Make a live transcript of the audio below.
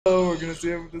gonna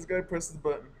see if this guy presses the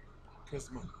button. Press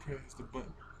the button. Press the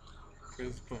button.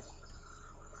 Press the button.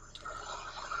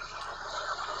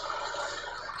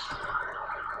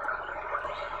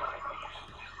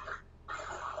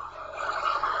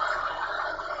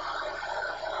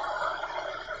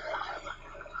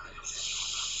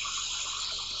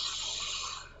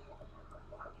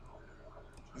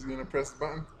 He's gonna press the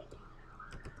button.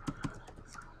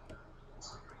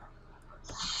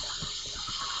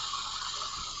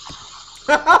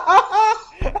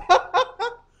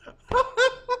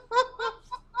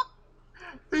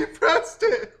 He pressed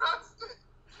it.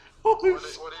 Holy What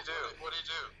did he do? What did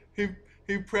he do?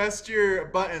 He pressed your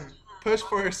button. Push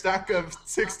for a stack of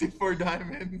 64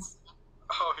 diamonds.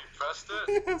 Oh, he pressed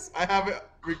it? Yes, I have it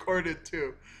recorded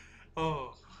too.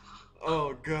 Oh,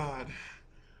 oh God,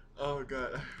 oh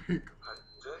God. I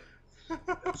did.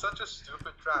 It's such a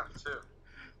stupid trap too.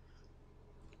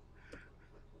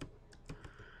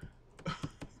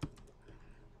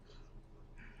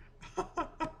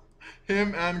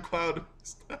 Him and Cloud.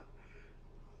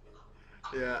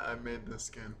 Yeah, I made this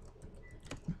skin.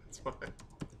 It's fine.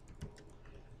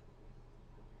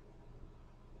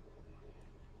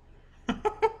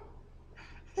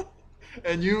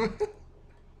 And you.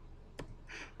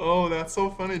 Oh, that's so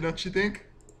funny, don't you think?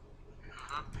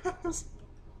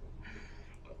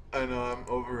 I know I'm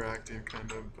overacting,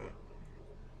 kind of,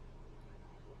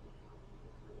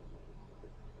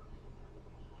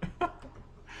 but.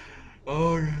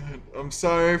 Oh God, I'm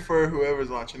sorry for whoever's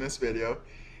watching this video.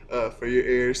 For your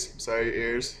ears, I'm sorry, your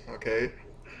ears. Okay.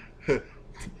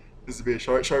 This will be a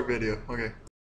short video. Okay.